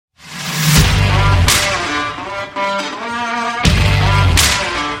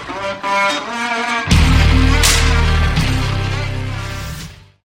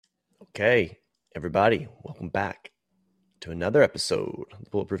Okay, everybody, welcome back to another episode of the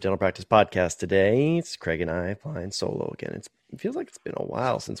Bulletproof Dental Practice Podcast. Today, it's Craig and I flying solo again. It feels like it's been a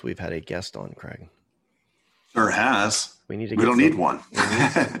while since we've had a guest on, Craig. Sure has. We don't need one.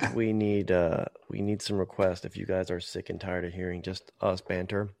 we need some requests. If you guys are sick and tired of hearing just us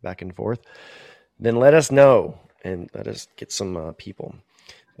banter back and forth, then let us know and let us get some people.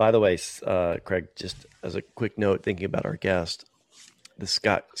 By the way, Craig, just as a quick note, thinking about our guest, the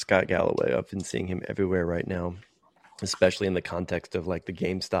Scott Galloway. I've been seeing him everywhere right now, especially in the context of like the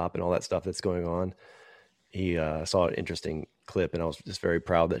GameStop and all that stuff that's going on. He saw an interesting clip, and I was just very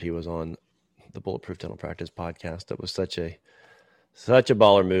proud that he was on the Bulletproof Dental Practice Podcast. That was such a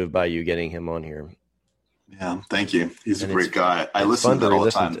baller move by you getting him on here. Yeah, thank you. He's a great guy. I listen to that all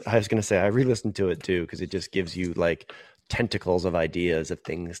the time. I was going to say, I re-listened to it too, because it just gives you like tentacles of ideas of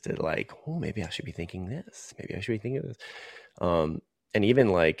things to like, oh, maybe I should be thinking this. Maybe I should be thinking this. And even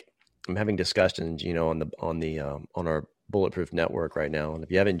like I'm having discussions, on our Bulletproof network right now. And if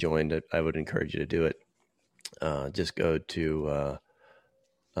you haven't joined it, I would encourage you to do it. Just go to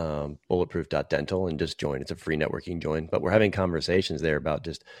bulletproof.dental and just join. It's a free networking join. But we're having conversations there about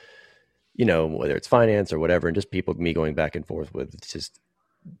just, whether it's finance or whatever, and just me going back and forth with just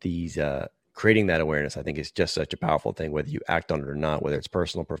these creating that awareness. I think is just such a powerful thing, whether you act on it or not, whether it's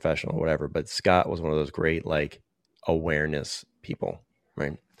personal, professional, whatever. But Scott was one of those great like awareness people,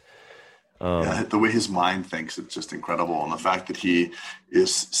 right? The way his mind thinks, it's just incredible. And the fact that he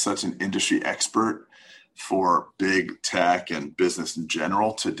is such an industry expert for big tech and business in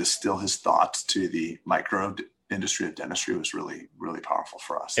general, to distill his thoughts to the micro industry of dentistry was really, really powerful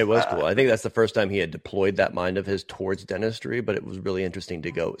for us. It was cool. I think that's the first time he had deployed that mind of his towards dentistry, but it was really interesting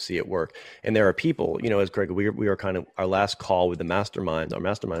to go see it work. And there are people, as Craig, we were kind of our last call with the mastermind. Our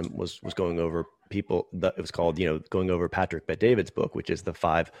mastermind was going over people that it was called, going over Patrick Bet-David's book, which is the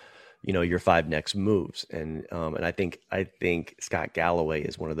 5, your 5 next moves. And I think Scott Galloway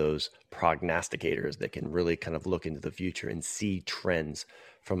is one of those prognosticators that can really kind of look into the future and see trends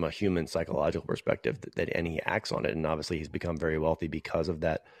from a human psychological perspective and he acts on it. And obviously he's become very wealthy because of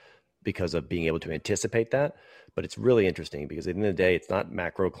that, because of being able to anticipate that. But it's really interesting because at the end of the day, it's not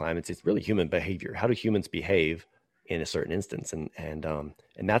macro climates, it's really human behavior. How do humans behave in a certain instance? And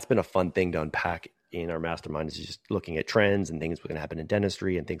that's been a fun thing to unpack in our mastermind, is just looking at trends and things that can happen in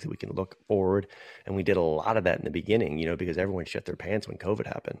dentistry and things that we can look forward. And we did a lot of that in the beginning, because everyone shut their pants when COVID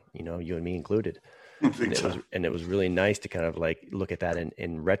happened, you and me included. And it was really nice to kind of like look at that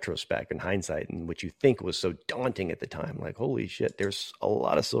in retrospect and hindsight, and what you think was so daunting at the time, like, holy shit, there's a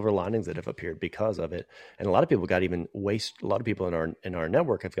lot of silver linings that have appeared because of it. And a lot of people got a lot of people in our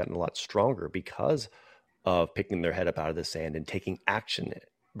network have gotten a lot stronger because of picking their head up out of the sand and taking action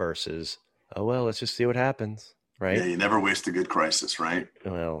versus, oh, well, let's just see what happens. Right. Yeah, you never waste a good crisis, right?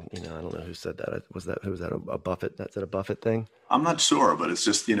 Well, I don't know who said that. Was that a Buffett? That's a Buffett thing? I'm not sure, but it's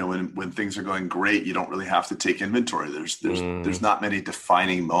just, when things are going great, you don't really have to take inventory. There's not many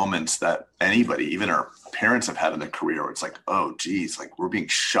defining moments that anybody, even our parents, have had in their career where it's like, oh, geez, like we're being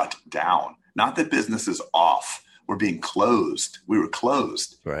shut down. Not that business is off. We're being closed. We were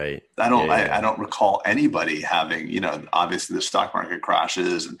closed. Right. I don't recall anybody having, obviously the stock market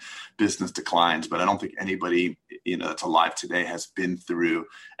crashes and business declines, but I don't think anybody, that's alive today has been through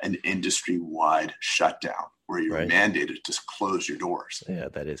an industry-wide shutdown where you're mandated to close your doors. Yeah,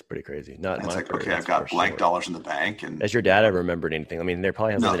 that is pretty crazy. It's like, okay, I've got blank dollars in the bank. And has your dad ever remembered anything? I mean, there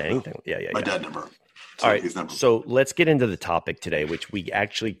probably hasn't been anything. Yeah. My dad never. All right. So let's get into the topic today, which we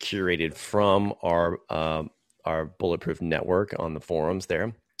actually curated from our Bulletproof network on the forums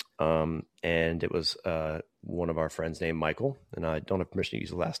there. And it was one of our friends named Michael, and I don't have permission to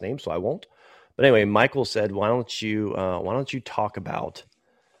use the last name, so I won't. But anyway, Michael said, why don't you talk about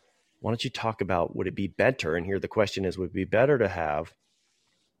would it be better? And here the question is, would it be better to have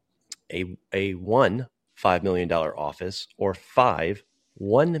a $1 $5 million office or 5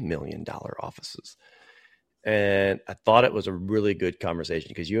 $1 million offices? And I thought it was a really good conversation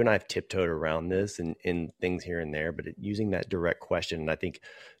because you and I have tiptoed around this and in things here and there, but using that direct question. And I think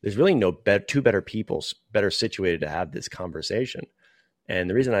there's really two better people better situated to have this conversation. And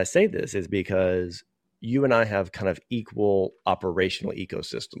the reason I say this is because you and I have kind of equal operational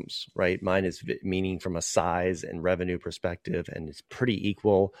ecosystems, right? Mine is meaning from a size and revenue perspective, and it's pretty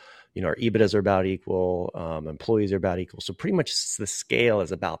equal. Our EBITDAs are about equal. Employees are about equal. So pretty much the scale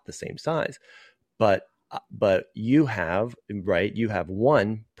is about the same size, but you have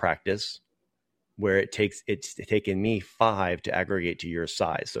one practice where it's taken me 5 to aggregate to your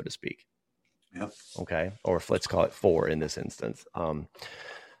size, so to speak. Yep. Okay. Or let's call it 4 in this instance.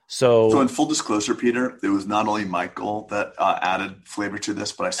 So So in full disclosure, Peter, it was not only Michael that added flavor to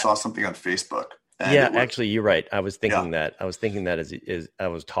this, but I saw something on Facebook, and yeah, it was actually, you're right. yeah. I was thinking that as I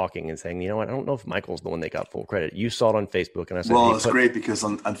was talking and saying, you know what, I don't know if Michael's the one that got full credit. You saw it on Facebook, and I said, Well, hey, it's great because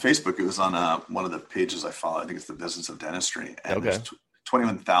on Facebook, it was on one of the pages I follow. I think it's the Business of Dentistry, and okay. there's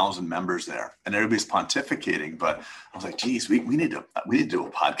 21,000 members there, and everybody's pontificating. But I was like, geez, we need to do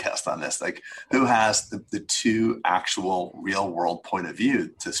a podcast on this. Like, who has the two actual real world point of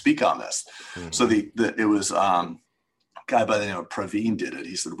view to speak on this? Mm-hmm. So it was a guy by the name of Praveen did it.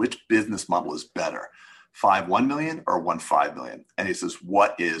 He said, which business model is better? 1 million or 5 million? And he says,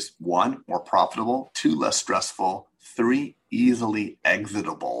 what is 1, more profitable, 2, less stressful, 3, easily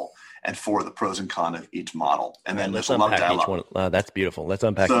exitable, and 4, the pros and cons of each model. And then let's there's a lot of unpack each dialogue. one. That's beautiful. Let's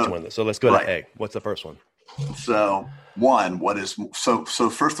unpack each one. So let's go to A. What's the first one? So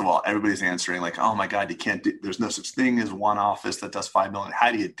first of all, everybody's answering like, oh my God, there's no such thing as one office that does 5 million.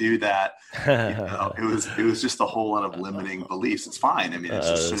 How do you do that? It was just a whole lot of limiting beliefs. It's fine. I mean, it's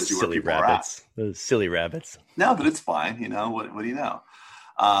just shows you where people are at. Those silly rabbits. No, but it's fine. You know, what do you know?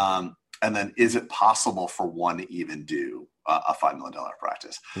 And then is it possible for one to even do a $5 million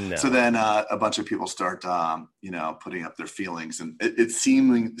practice? No. So then a bunch of people start, putting up their feelings, and it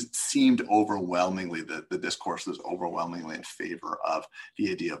seemed overwhelmingly the discourse was overwhelmingly in favor of the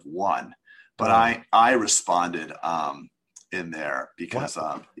idea of 1. But I responded in there because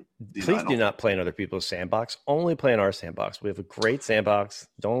please do not play in other people's sandbox. Only play in our sandbox. We have a great sandbox.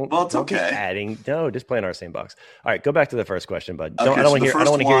 Don't okay. Be adding. No, just play in our sandbox. All right, go back to the first question, bud. Okay, I don't want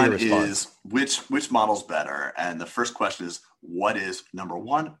to hear your response. Is which model's better? And the first question is, what is number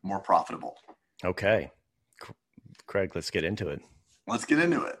 1 more profitable? Okay, Craig, let's get into it. Let's get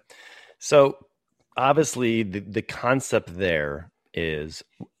into it. So obviously the concept there is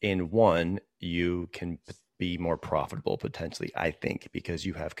in 1, you can be more profitable potentially, I think, because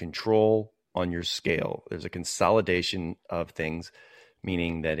you have control on your scale. There's a consolidation of things,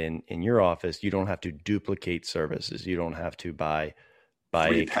 meaning that in your office, you don't have to duplicate services. You don't have to buy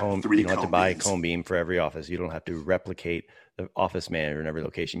a comb. You don't have to buy a comb beam for every office. You don't have to replicate the office manager in every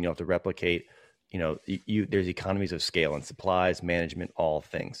location. You don't have to replicate, there's economies of scale and supplies, management, all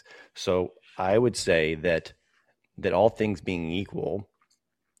things. So I would say that all things being equal,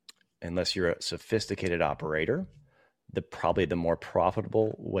 unless you're a sophisticated operator, probably the more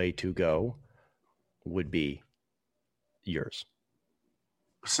profitable way to go would be yours.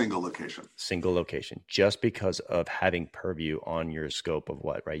 Single location, just because of having purview on your scope of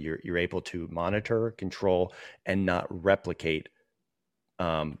right? You're able to monitor, control, and not replicate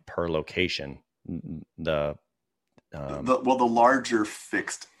per location. The larger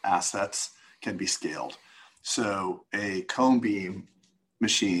fixed assets can be scaled. So a cone beam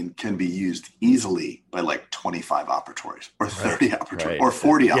machine can be used easily by like 25 operators or 30 operators or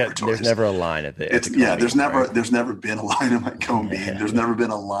 40 operators. There's never a line at the there's never been a line in my cone beam. There's never been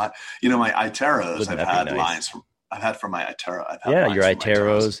a line. My Iteros, I've had lines from. I've had from my Itero. Your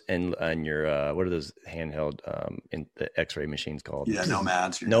Iteros and your what are those handheld in the X-ray machines called? Yeah,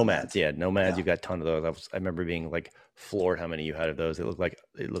 Nomads. Nomads. Yeah. You've got a ton of those. I remember being like floored how many you had of those. It looked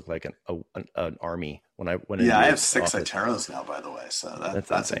like an army when I went. Yeah, I have 6 Iteros now, by the way. So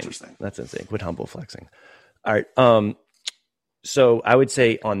that's interesting. That's insane. Quit humble flexing. All right. So I would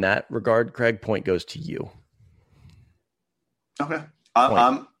say on that regard, Craig, point goes to you. Okay.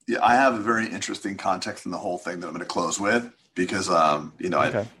 I have a very interesting context in the whole thing that I'm going to close with because,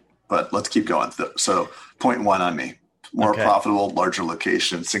 but let's keep going. So point 1 on me, more profitable, larger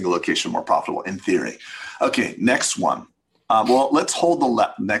location, single location, more profitable in theory. Okay. Next one. Let's hold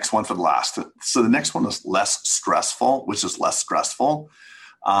the next one for the last. So the next one is less stressful, which is less stressful.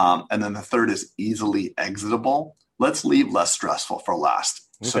 And then the third is easily exitable. Let's leave less stressful for last.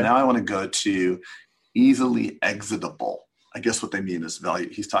 Okay. So now I want to go to easily exitable. I guess what they mean is value.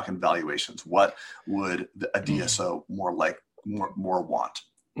 He's talking valuations. What would a DSO more want?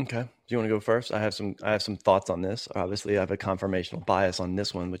 Okay. Do you want to go first? I have some thoughts on this. Obviously, I have a confirmational bias on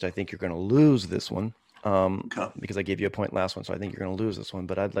this one, which I think you're going to lose this one because I gave you a point last one, so I think you're going to lose this one.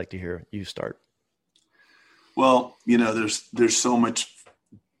 But I'd like to hear you start. Well, there's so much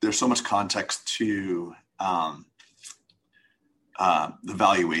context to the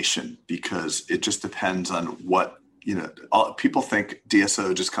valuation because it just depends on what. People think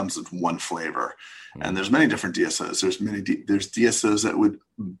DSO just comes with one flavor, and there's many different DSOs. There's DSOs that would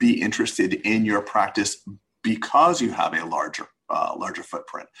be interested in your practice because you have a larger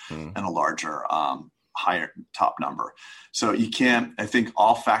footprint and a larger, higher top number. So you can't. I think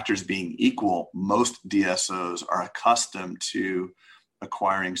all factors being equal, most DSOs are accustomed to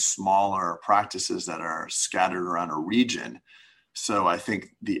acquiring smaller practices that are scattered around a region. So I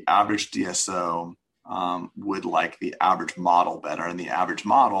think the average DSO would like the average model better. And the average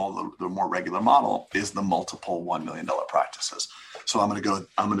model, the more regular model, is the multiple $1 million practices. So I'm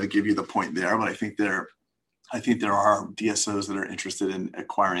going to give you the point there, but I think there are DSOs that are interested in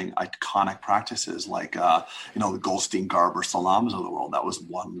acquiring iconic practices like, the Goldstein Garber Salams of the world. That was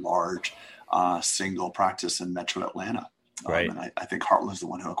one large single practice in Metro Atlanta. Right. And I think Heartland's the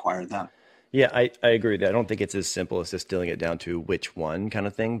one who acquired them. Yeah, I agree with that. I don't think it's as simple as just distilling it down to which one kind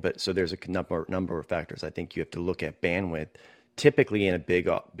of thing. But so there's a number of factors. I think you have to look at bandwidth. Typically in a big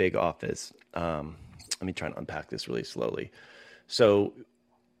office, let me try and unpack this really slowly. So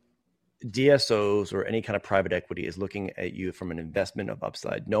DSOs or any kind of private equity is looking at you from an investment of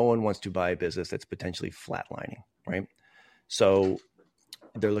upside. No one wants to buy a business that's potentially flatlining, right? So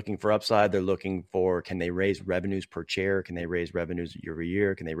they're looking for upside. They're looking for, can they raise revenues per chair? Can they raise revenues year over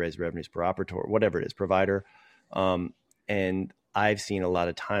year? Can they raise revenues per operator? Whatever it is, provider. And I've seen a lot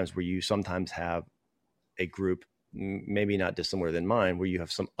of times where you sometimes have a group, maybe not dissimilar than mine, where you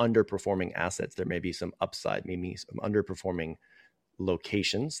have some underperforming assets. There may be some upside, maybe some underperforming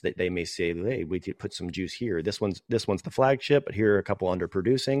locations that they may say, hey, we could put some juice here. This one's the flagship, but here are a couple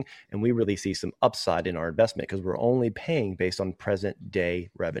underproducing, and we really see some upside in our investment because we're only paying based on present day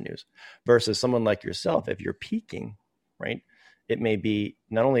revenues. Versus someone like yourself, if you're peaking, right, it may be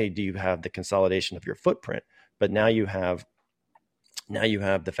not only do you have the consolidation of your footprint, but now you have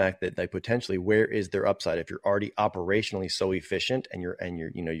the fact that like potentially where is their upside if you're already operationally so efficient and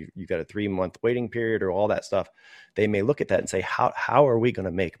you've got a 3-month waiting period or all that stuff. They may look at that and say, how are we going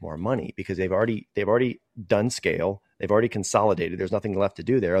to make more money? Because they've already done scale. They've already consolidated. There's nothing left to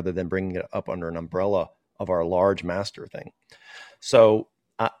do there other than bringing it up under an umbrella of our large master thing. So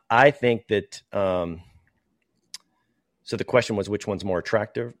I think that, so the question was, which one's more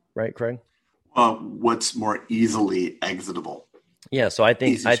attractive, right, Craig? What's more easily exitable? Yeah, so I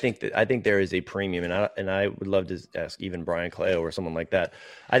think there is a premium, and I would love to ask even Brian Cleo or someone like that.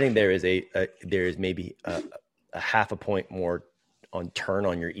 I think there is maybe a half a point more on turn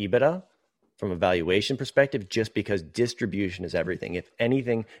on your EBITDA from a valuation perspective, just because distribution is everything. If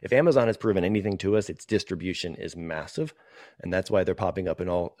Amazon has proven anything to us, its distribution is massive, and that's why they're popping up in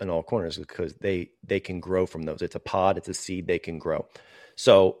all corners, because they can grow from those. It's a pod, it's a seed, they can grow.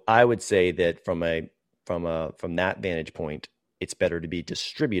 So I would say that from that vantage point, it's better to be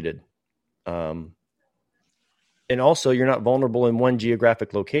distributed. And also you're not vulnerable in one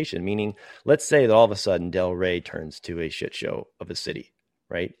geographic location, meaning let's say that all of a sudden Del Rey turns to a shit show of a city,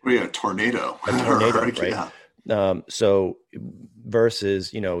 right? Oh, yeah, tornado, right? Yeah. So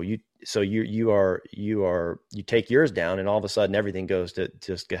versus, you take yours down and all of a sudden everything goes to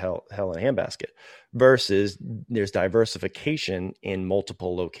just hell in a handbasket, versus there's diversification in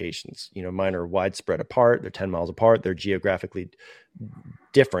multiple locations. Mine are widespread apart. They're 10 miles apart. They're geographically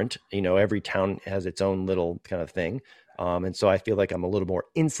different. Every town has its own little kind of thing. And so I feel like I'm a little more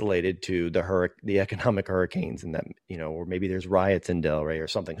insulated to the economic hurricanes, and that, or maybe there's riots in Del Rey or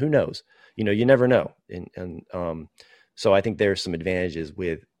something, who knows, you never know. And so I think there's some advantages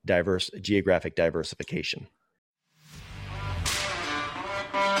with geographic diversification.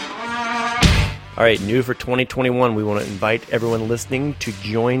 All right, new for 2021, we want to invite everyone listening to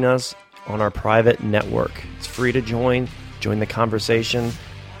join us on our private network. It's free to join the conversation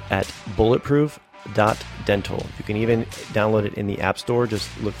at bulletproof.dental. You can even download it in the App Store. Just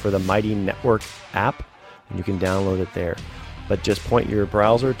look for the Mighty Network app and you can download it there. But just point your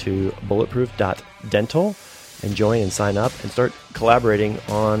browser to bulletproof.dental and join and sign up and start collaborating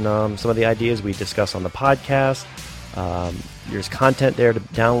on some of the ideas we discuss on the podcast. There's content there to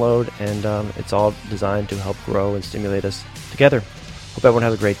download, and it's all designed to help grow and stimulate us together. Hope everyone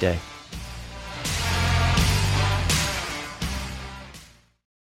has a great day.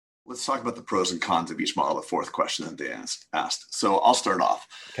 Let's talk about the pros and cons of each model, the fourth question that they asked. So I'll start off.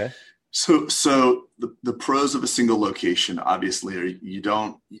 Okay. So the pros of a single location, obviously, are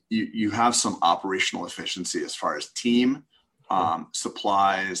you have some operational efficiency as far as team,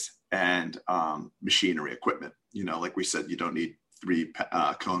 supplies, and machinery equipment. Like we said, you don't need 3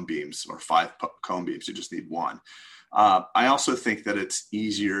 cone beams or 5 cone beams. You just need 1. I also think that it's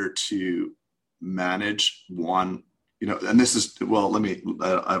easier to manage one, and this is, well,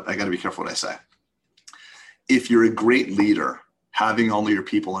 I got to be careful what I say. If you're a great leader, having all of your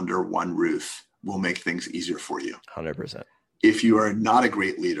people under one roof will make things easier for you. 100%. If you are not a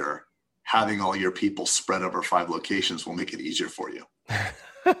great leader, having all your people spread over 5 locations will make it easier for you.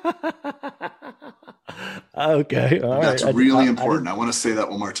 Okay. All That's right. really important. I want to say that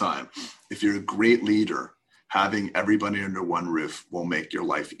one more time. If you're a great leader, having everybody under one roof will make your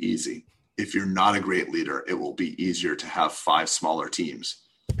life easy. if you're not a great leader, it will be easier to have 5 smaller teams.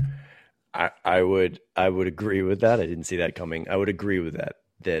 I would agree with that. I didn't see that coming. I would agree with that.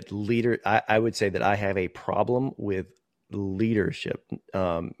 I would say that I have a problem with leadership,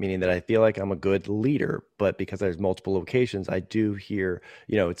 meaning that I feel like I'm a good leader, but because there's multiple locations, I do hear,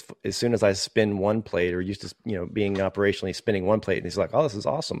 it's as soon as I spin one plate, or used to, being operationally spinning one plate, and it's like, oh, this is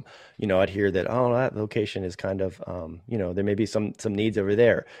awesome. I'd hear that, oh, that location is kind of, there may be some needs over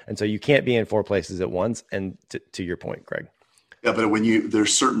there. And so you can't be in 4 places at once. And to your point, Greg. Yeah, but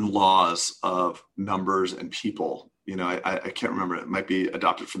there's certain laws of numbers and people. I can't remember. It might be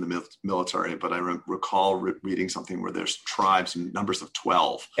adopted from the military, but I recall reading something where there's tribes and numbers of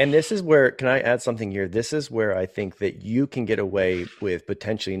 12. And this is where, can I add something here? This is where I think that you can get away with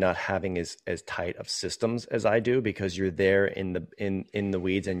potentially not having as tight of systems as I do, because you're there in the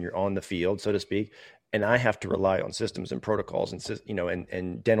weeds and you're on the field, so to speak. And I have to rely on systems and protocols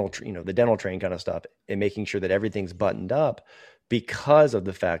and dental, the dental train kind of stuff, and making sure that everything's buttoned up, because of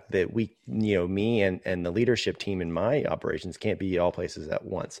the fact that me and the leadership team in my operations can't be all places at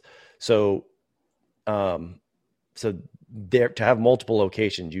once. So, there, to have multiple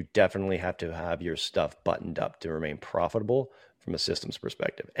locations, you definitely have to have your stuff buttoned up to remain profitable from a systems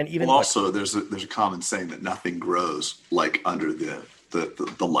perspective. And even also, there's a common saying that nothing grows like under the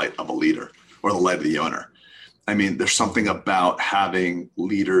light of a leader, or the light of the owner. I mean, there's something about having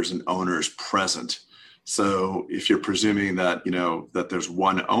leaders and owners present. So if you're presuming that, that there's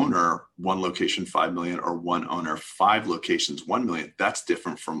one owner, one location, 5 million, or one owner, 5 locations, 1 million, that's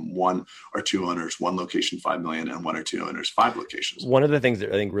different from 1 or 2 owners, 1 location, 5 million, and 1 or 2 owners, 5 locations. One of the things that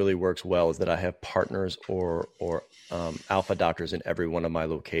I think really works well is that I have partners or alpha doctors in every one of my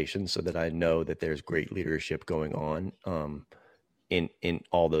locations, so that I know that there's great leadership going on in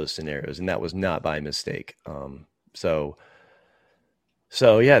all those scenarios. And that was not by mistake.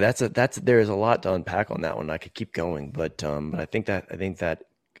 So yeah, there's a lot to unpack on that one. I could keep going, but I think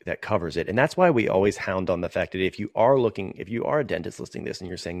that covers it. And that's why we always hound on the fact that if you are a dentist listening to this and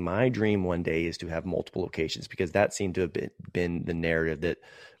you're saying, my dream one day is to have multiple locations, because that seemed to have been the narrative that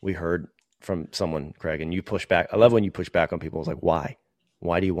we heard from someone, Craig, and you push back. I love when you push back on people. It's like, why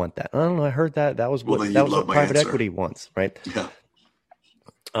do you want that? I don't know. I heard that was what private equity wants, right? Yeah.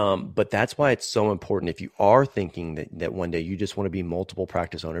 But that's why it's so important. If you are thinking that one day you just want to be multiple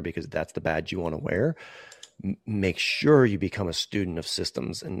practice owner because that's the badge you want to wear, make sure you become a student of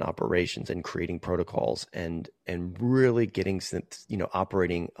systems and operations and creating protocols and really getting,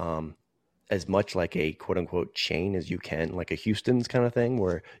 operating as much like a quote unquote chain as you can, like a Houston's kind of thing,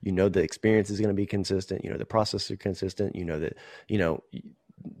 where the experience is going to be consistent, the process is consistent, that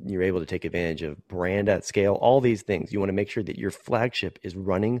you're able to take advantage of brand at scale, all these things. You want to make sure that your flagship is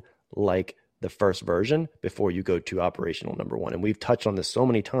running like the first version before you go to operational number 1. And we've touched on this so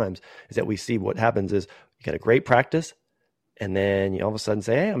many times, is that we see what happens is you got a great practice, and then you all of a sudden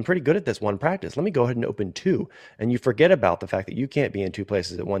say, hey, I'm pretty good at this one practice. Let me go ahead and open 2. And you forget about the fact that you can't be in 2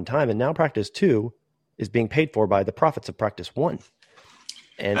 places at one time. And now practice 2 is being paid for by the profits of practice 1.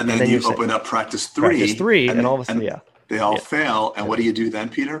 And then you open up practice 3. Practice 3, and all of a sudden, yeah. They all fail. And what do you do then,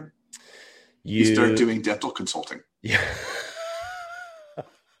 Peter? You start doing dental consulting. Yeah.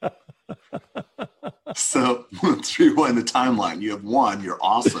 So let's rewind the timeline. You have 1, you're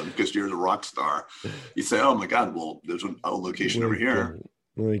awesome because you're the rock star. You say, oh my God, well, there's a location over here.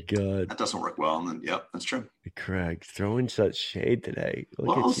 My God. That doesn't work well. And then, yep, that's true. Craig, throwing such shade today.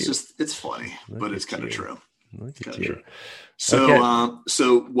 It's funny, but it's kind of true. Look at you. True. So, okay.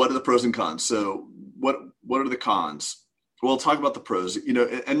 So what are the pros and cons? So what are the cons? Well, talk about the pros,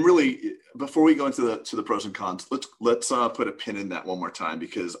 and really before we go into the pros and cons, let's put a pin in that one more time,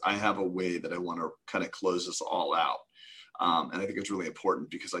 because I have a way that I want to kind of close this all out. And I think it's really important,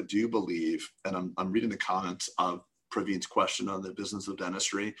 because I do believe, and I'm reading the comments of Praveen's question on the business of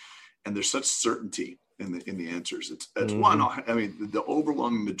dentistry, and there's such certainty in the answers. It's mm-hmm. 1. I mean, the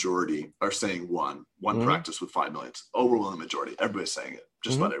overwhelming majority are saying one mm-hmm. practice with 5 million. Overwhelming majority. Everybody's saying it.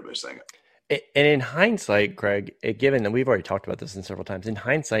 Just mm-hmm. about everybody's saying it. And in hindsight, Craig, given that we've already talked about this several times, in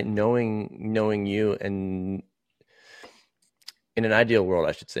hindsight, knowing you, and in an ideal world,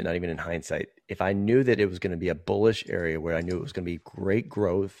 I should say, not even in hindsight, if I knew that it was going to be a bullish area where I knew it was going to be great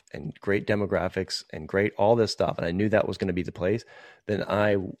growth and great demographics and great all this stuff, and I knew that was going to be the place, then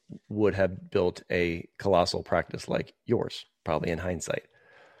I would have built a colossal practice like yours, probably in hindsight.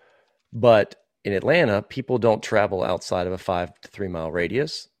 But in Atlanta, people don't travel outside of a 5 to 3 mile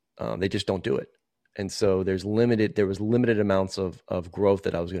radius. They just don't do it. And so there was limited amounts of growth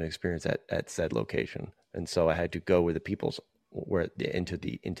that I was going to experience at said location. And so I had to go where the people's into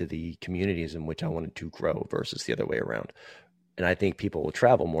the communities in which I wanted to grow versus the other way around. And I think people will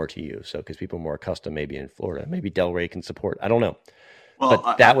travel more to you. So, because people are more accustomed, maybe in Florida, maybe Delray can support. I don't know. Well,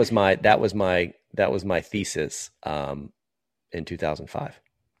 But that was my thesis in 2005.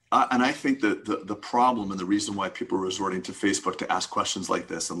 And I think that the problem and the reason why people are resorting to Facebook to ask questions like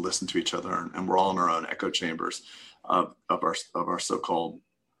this and listen to each other, and we're all in our own echo chambers of our so-called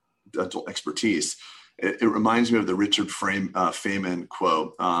dental expertise. It reminds me of the Richard Feynman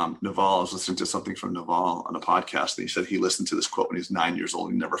quote. Naval, I was listening to something from Naval on a podcast, and he said he listened to this quote when he was 9 years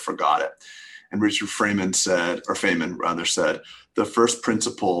old. He never forgot it. And Richard Feynman said, the first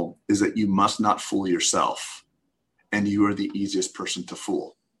principle is that you must not fool yourself, and you are the easiest person to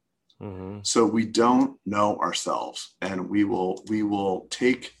fool. Mm-hmm. So we don't know ourselves, and we will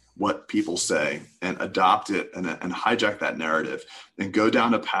take what people say and adopt it and hijack that narrative and go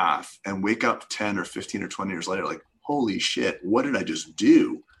down a path and wake up 10 or 15 or 20 years later like, holy shit, what did I just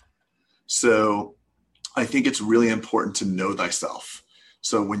do? So I think it's really important to know thyself.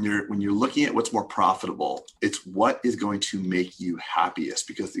 So when you're looking at what's more profitable, it's what is going to make you happiest,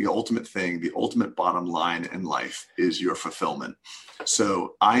 because the ultimate bottom line in life is your fulfillment.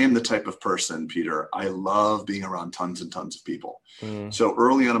 So I am the type of person, Peter, I love being around tons and tons of people. So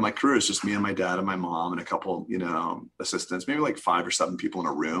early on in my career, it's just me and my dad and my mom and a couple, assistants, maybe like 5 or 7 people in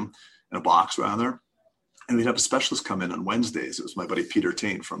a room, in a box rather. And we'd have a specialist come in on Wednesdays. It was my buddy, Peter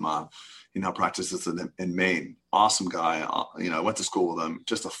Tain from, practices in Maine. Awesome guy. I went to school with him,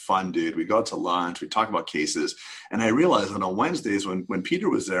 just a fun dude. We go out to lunch, we talk about cases. And I realized that on Wednesdays when Peter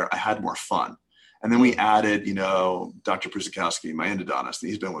was there, I had more fun. And then we added, Dr. Prusakowski, my endodontist, and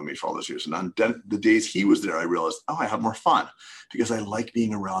he's been with me for all those years. And on the days he was there, I realized, I have more fun because I like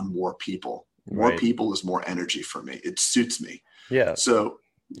being around more people. More people is more energy for me. It suits me. Yeah. So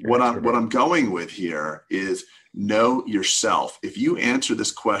what I'm going with here is know yourself. If you answer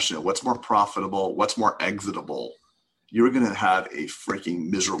this question, what's more profitable, what's more exitable, you're going to have a freaking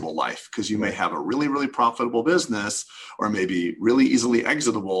miserable life, because you may have a really, really profitable business or maybe really easily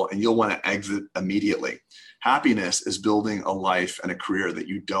exitable, and you'll want to exit immediately. Happiness is building a life and a career that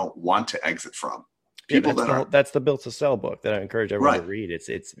you don't want to exit from. That's the Built to Sell book that I encourage everyone to read.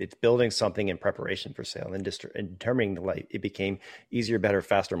 It's building something in preparation for sale and determining the life. It became easier, better,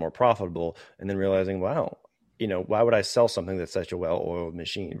 faster, more profitable, and then realizing, wow, why would I sell something that's such a well-oiled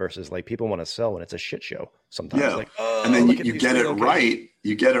machine versus like people want to sell when it's a shit show sometimes. Yeah. And then you get it right.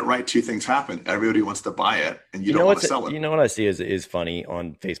 You get it right. 2 things happen. Everybody wants to buy it and you don't want to sell it. You know what I see is funny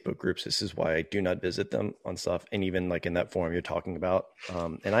on Facebook groups. This is why I do not visit them on stuff. And even like in that forum you're talking about.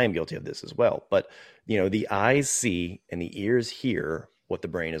 And I am guilty of this as well. But the eyes see and the ears hear what the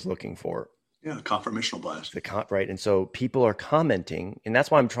brain is looking for. Yeah, confirmational bias. Right. And so people are commenting, and that's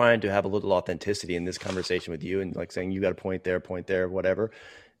why I'm trying to have a little authenticity in this conversation with you, and like saying you got a point there, whatever.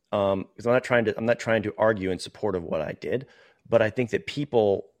 Because I'm not trying to argue in support of what I did, but I think that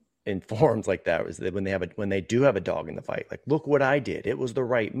people in forums like that is that when they do have a dog in the fight, like, look what I did, it was the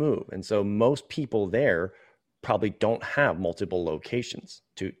right move. And so most people there probably don't have multiple locations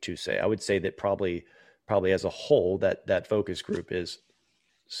to say. I would say that probably as a whole that focus group is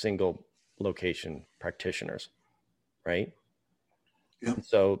single location practitioners, right? Yeah.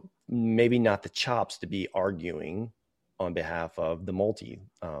 So maybe not the chops to be arguing on behalf of the multi.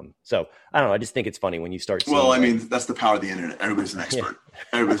 So I don't know. I just think it's funny when you start. Well, I mean, that's the power of the internet. Everybody's an expert.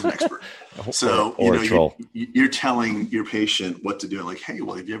 Yeah. Everybody's an expert. So you're telling your patient what to do. Like, hey,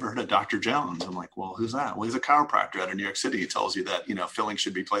 well, have you ever heard of Dr. Jones? I'm like, well, who's that? Well, he's a chiropractor out of New York City. He tells you that filling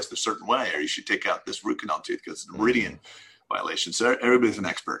should be placed a certain way, or you should take out this root canal tooth because it's a meridian violation. So everybody's an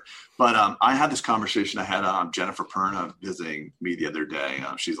expert. But I had this conversation. I had Jennifer Perna visiting me the other day.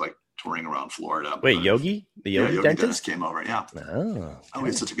 She's like touring around Florida. Wait, Yogi? The Yogi dentist came over. Yeah. We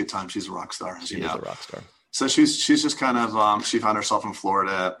had such a good time. She's a rock star. She is a rock star. So she's just kind of, she found herself in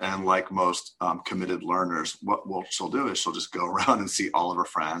Florida, and like most committed learners, what she'll do is she'll just go around and see all of her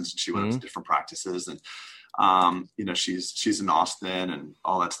friends. She went to different practices, and she's in Austin and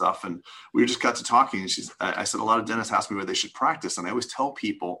all that stuff. And we just got to talking, and I said, a lot of dentists ask me where they should practice. And I always tell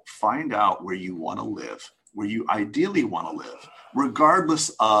people, find out where you want to live, where you ideally want to live, regardless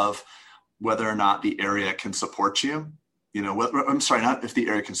of whether or not the area can support you. I'm sorry, not if the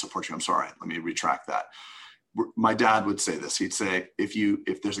area can support you. I'm sorry. Let me retract that. My dad would say this. He'd say,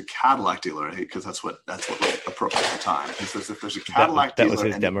 if there's a Cadillac dealer, because that's what was appropriate at the time. He says, if there's a Cadillac dealer, that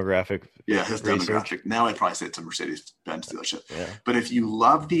was his demographic. Yeah, his demographic. Now I'd probably say it's a Mercedes-Benz dealership. Yeah. But if you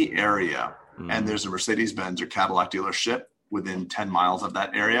love the area and there's a Mercedes-Benz or Cadillac dealership within 10 miles of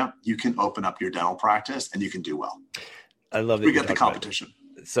that area, you can open up your dental practice and you can do well. I love that. We get the competition.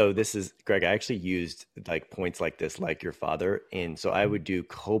 So this is Greg. I actually used like points like this, like your father, and so I would do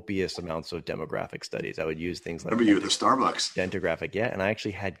copious amounts of demographic studies. I would use things like Remember you at the Starbucks. Dentographic, yeah. And I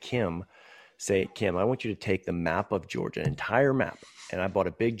actually had Kim say, Kim, I want you to take the map of Georgia, an entire map, and I bought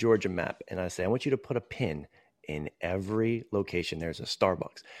a big Georgia map, and I say, I want you to put a pin in every location there's a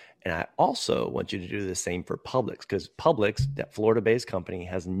Starbucks. And I also want you to do the same for Publix, because Publix, that Florida-based company,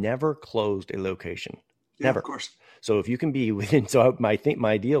 has never closed a location. Yeah, Never. of course. So if you can be within, so my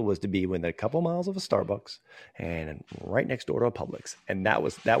ideal was to be within a couple miles of a Starbucks and right next door to a Publix. And that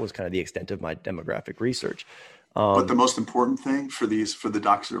was kind of the extent of my demographic research. But the most important thing for the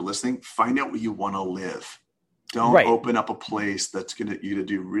doctors that are listening, find out where you want to live. Don't open up a place that's going to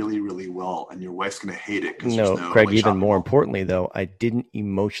do really, really well, and your wife's going to hate it. No, Craig, even more importantly, though, I didn't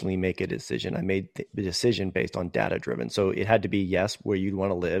emotionally make a decision. I made the decision based on data driven. So it had to be, yes, where you'd want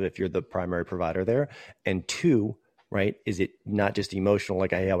to live if you're the primary provider there. And two, right, is it not just emotional,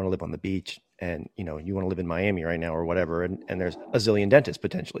 like, hey, I want to live on the beach and, you want to live in Miami right now or whatever. And there's a zillion dentists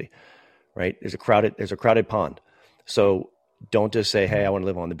potentially, right? There's a crowded pond. So don't just say, hey, I want to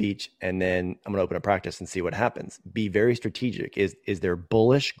live on the beach, and then I'm going to open a practice and see what happens. Be very strategic. Is there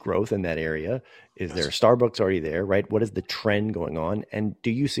bullish growth in that area? Is there Starbucks already there, right? What is the trend going on? And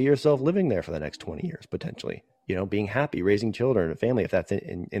do you see yourself living there for the next 20 years, potentially? Being happy, raising children, a family, if that's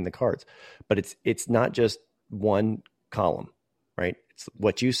in the cards. But it's not just one column, right? It's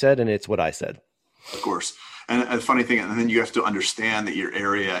what you said and it's what I said. Of course. And a funny thing, and then you have to understand that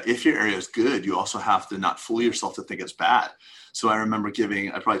if your area is good, you also have to not fool yourself to think it's bad. So I remember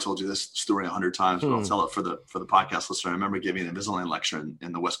I probably told you this story 100 times, but I'll tell it for the podcast listener. I remember giving an Invisalign lecture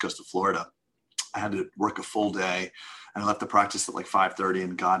in the West Coast of Florida. I had to work a full day, and I left the practice at like 5:30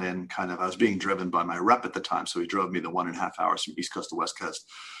 and got in I was being driven by my rep at the time. So he drove me the 1.5 hours from East Coast to West Coast.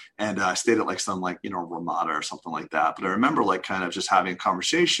 And I stayed at some Ramada or something like that. But I remember kind of just having a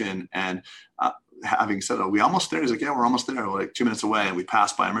conversation and having said, we almost there. He's like, yeah, we're almost there. We're like 2 minutes away. And we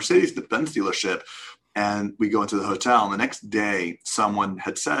passed by a Mercedes-Benz dealership and we go into the hotel. And the next day, someone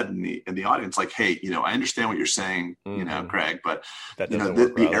had said in the audience, like, hey, I understand what you're saying, Craig, but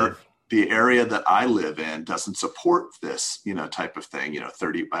the area that I live in doesn't support this, type of thing,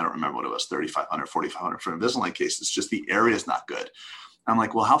 30, I don't remember what it was, 3,500, 4,500 for an Invisalign case. It's just the area is not good. I'm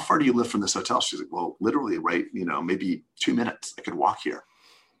like, well, how far do you live from this hotel? She's like, well, literally right, maybe 2 minutes. I could walk here.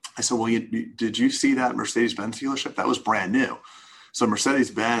 I said, well, did you see that Mercedes-Benz dealership? That was brand new. So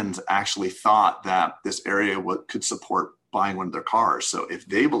Mercedes-Benz actually thought that this area could support buying one of their cars. So if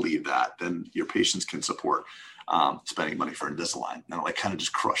they believe that, then your patients can support spending money for Invisalign. And I kind of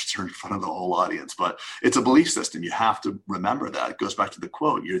just crushed her in front of the whole audience. But it's a belief system. You have to remember that. It goes back to the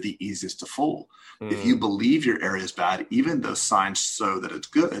quote, you're the easiest to fool. If you believe your area is bad, even though signs show that it's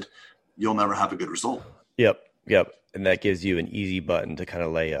good, you'll never have a good result. Yep. And that gives you an easy button to kind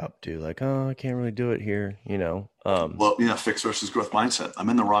of lay up to, like, oh, I can't really do it here, fixed versus growth mindset. I'm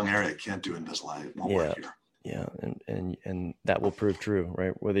in the wrong area. I can't do Invisalign. It won't work here. Yeah. And that will prove true,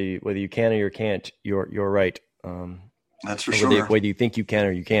 right? Whether you can or you can't, you're right. That's for sure. Whether you think you can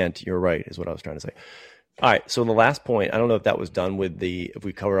or you can't, you're right, is what I was trying to say. All right. So the last point, I don't know if that was done if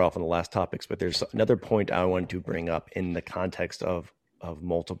we covered off on the last topics, but there's another point I wanted to bring up in the context of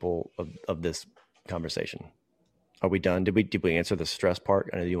multiple of this conversation. Are we done? Did we answer the stress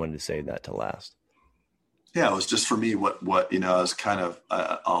part? I know you wanted to save that to last. Yeah, it was just for me what I was kind of,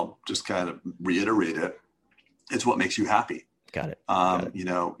 I'll just kind of reiterate it. It's what makes you happy. Got it.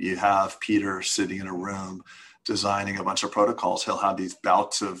 You have Peter sitting in a room designing a bunch of protocols. He'll have these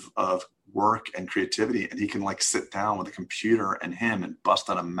bouts of work and creativity, and he can sit down with a computer and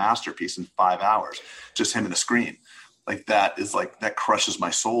bust out a masterpiece in 5 hours, just him and a screen. That crushes my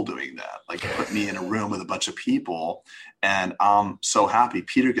soul doing that. Put me in a room with a bunch of people and I'm so happy.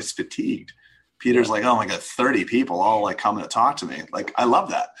 Peter gets fatigued. Peter's like, oh my God, 30 people all coming to talk to me. I love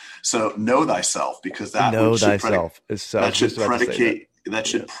that. So know thyself, because that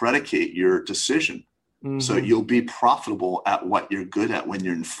should predicate your decision. Mm-hmm. So you'll be profitable at what you're good at. When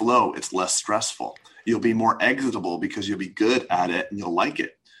you're in flow, it's less stressful. You'll be more exitable because you'll be good at it and you'll like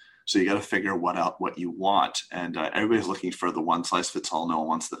it. So you got to figure out what you want. And everybody's looking for the one size fits all. No one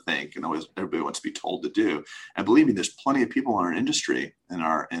wants to think, and everybody wants to be told to do. And believe me, there's plenty of people in our industry,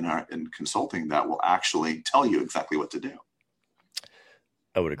 in consulting, that will actually tell you exactly what to do.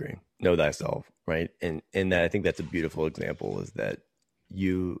 I would agree. Know thyself, right? And that, I think that's a beautiful example, is that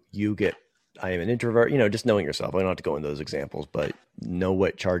you get, I am an introvert, just knowing yourself. I don't have to go into those examples, but know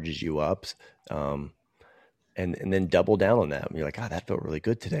what charges you up. and then double down on that. And you're like, that felt really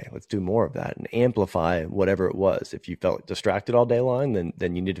good today. Let's do more of that and amplify whatever it was. If you felt distracted all day long,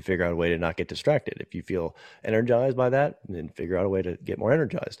 then you need to figure out a way to not get distracted. If you feel energized by that, then figure out a way to get more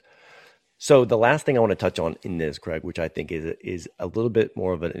energized. So the last thing I want to touch on in this, Craig, which I think is a little bit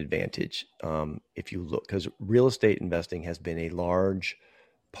more of an advantage, if you look, because real estate investing has been a large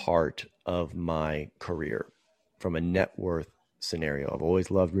part of my career from a net worth scenario. I've always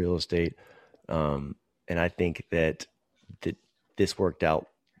loved real estate. And I think that this worked out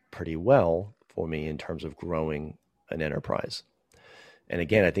pretty well for me in terms of growing an enterprise. And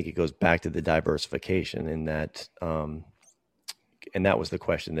again, I think it goes back to the diversification in that, and that was the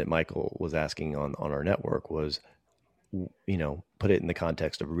question that Michael was asking on our network was, put it in the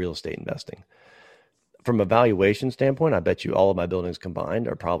context of real estate investing. From a valuation standpoint, I bet you all of my buildings combined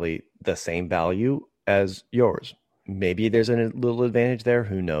are probably the same value as yours. Maybe there's a little advantage there,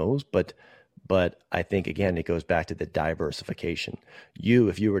 who knows, but I think, again, it goes back to the diversification.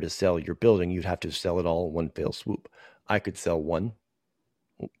 If you were to sell your building, you'd have to sell it all in one fell swoop. I could sell 1,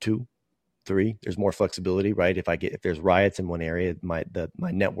 2, 3. There's more flexibility, right? If there's riots in one area, my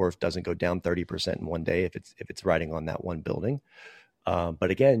net worth doesn't go down 30% in one day if it's riding on that one building. But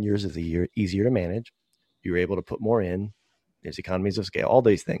again, yours is easier to manage. You're able to put more in. There's economies of scale, all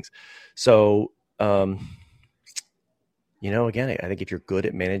these things. So, again, I think if you're good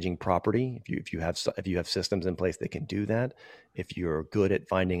at managing property, if you have systems in place that can do that, if you're good at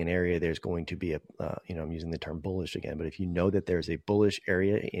finding an area, there's going to be I'm using the term bullish again, but if you know that there's a bullish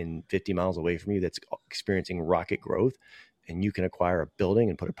area in 50 miles away from you that's experiencing rocket growth, and you can acquire a building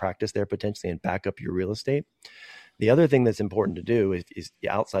and put a practice there potentially and back up your real estate. The other thing that's important to do is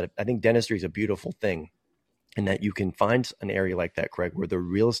outside of, I think dentistry is a beautiful thing. And that you can find an area like that, Craig, where the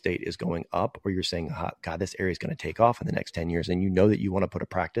real estate is going up, or you're saying, God, this area is going to take off in the next 10 years. And you know that you want to put a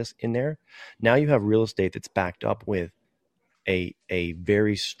practice in there. Now you have real estate that's backed up with a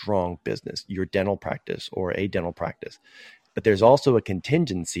very strong business, your dental practice or a dental practice. But there's also a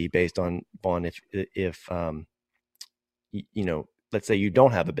contingency based on if let's say you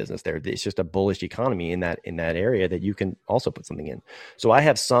don't have a business there. It's just a bullish economy in that area that you can also put something in. So I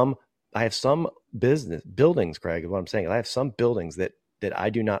have some buildings, Craig, is what I'm saying. I have some buildings that I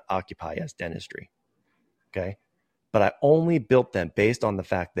do not occupy as dentistry. Okay. But I only built them based on the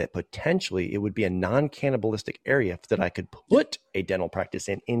fact that potentially it would be a non-cannibalistic area that I could put a dental practice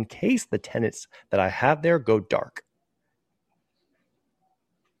in case the tenants that I have there go dark.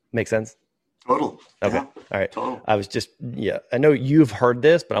 Make sense? Total. Okay. Yeah. All right. Total. I was just, I know you've heard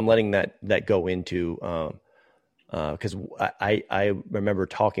this, but I'm letting that go into, because I remember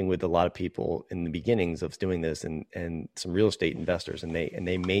talking with a lot of people in the beginnings of doing this and some real estate investors, and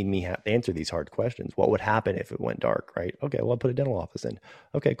they made me have to answer these hard questions. What would happen if it went dark, right? Okay, well, I'll put a dental office in.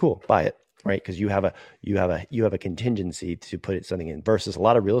 Okay, cool. Buy it, right? Because you have a contingency to put something in versus a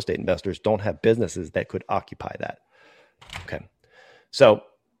lot of real estate investors don't have businesses that could occupy that. Okay. So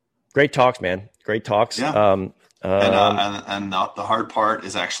great talks, man. Great talks. Yeah. And the hard part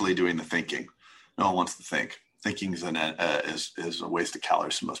is actually doing the thinking. No one wants to think. Thinking is a waste of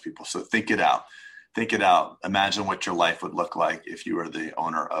calories for most people. So think it out. Think it out. Imagine what your life would look like if you were the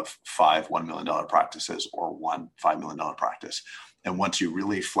owner of 5 $1 million practices or one $5 million practice. And once you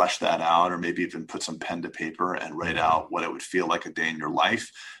really flesh that out, or maybe even put some pen to paper and write out what it would feel like a day in your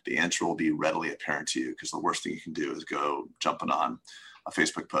life, the answer will be readily apparent to you. Because the worst thing you can do is go jumping on a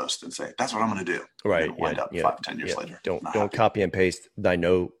Facebook post and say, that's what I'm going to do. Right. And wind up 5-10 years later. Don't copy and paste. I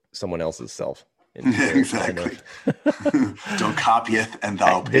know someone else's self. Exactly. Don't copy it and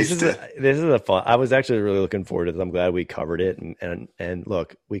thou paste it. This is a fun. I was actually really looking forward to this. I'm glad we covered it. And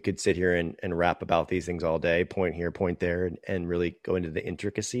look, we could sit here and rap about these things all day, point here, point there, and really go into the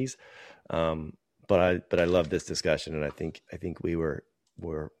intricacies. But I love this discussion, and I think we were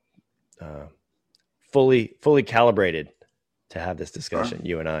fully calibrated to have this discussion, sure.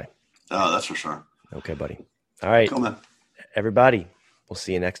 You and I. Oh, that's for sure. Okay, buddy. All right, cool, man. Everybody, we'll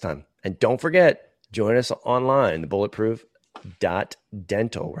see you next time. And don't forget, join us online,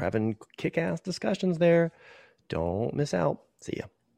 thebulletproof.dental. We're having kick-ass discussions there. Don't miss out. See ya.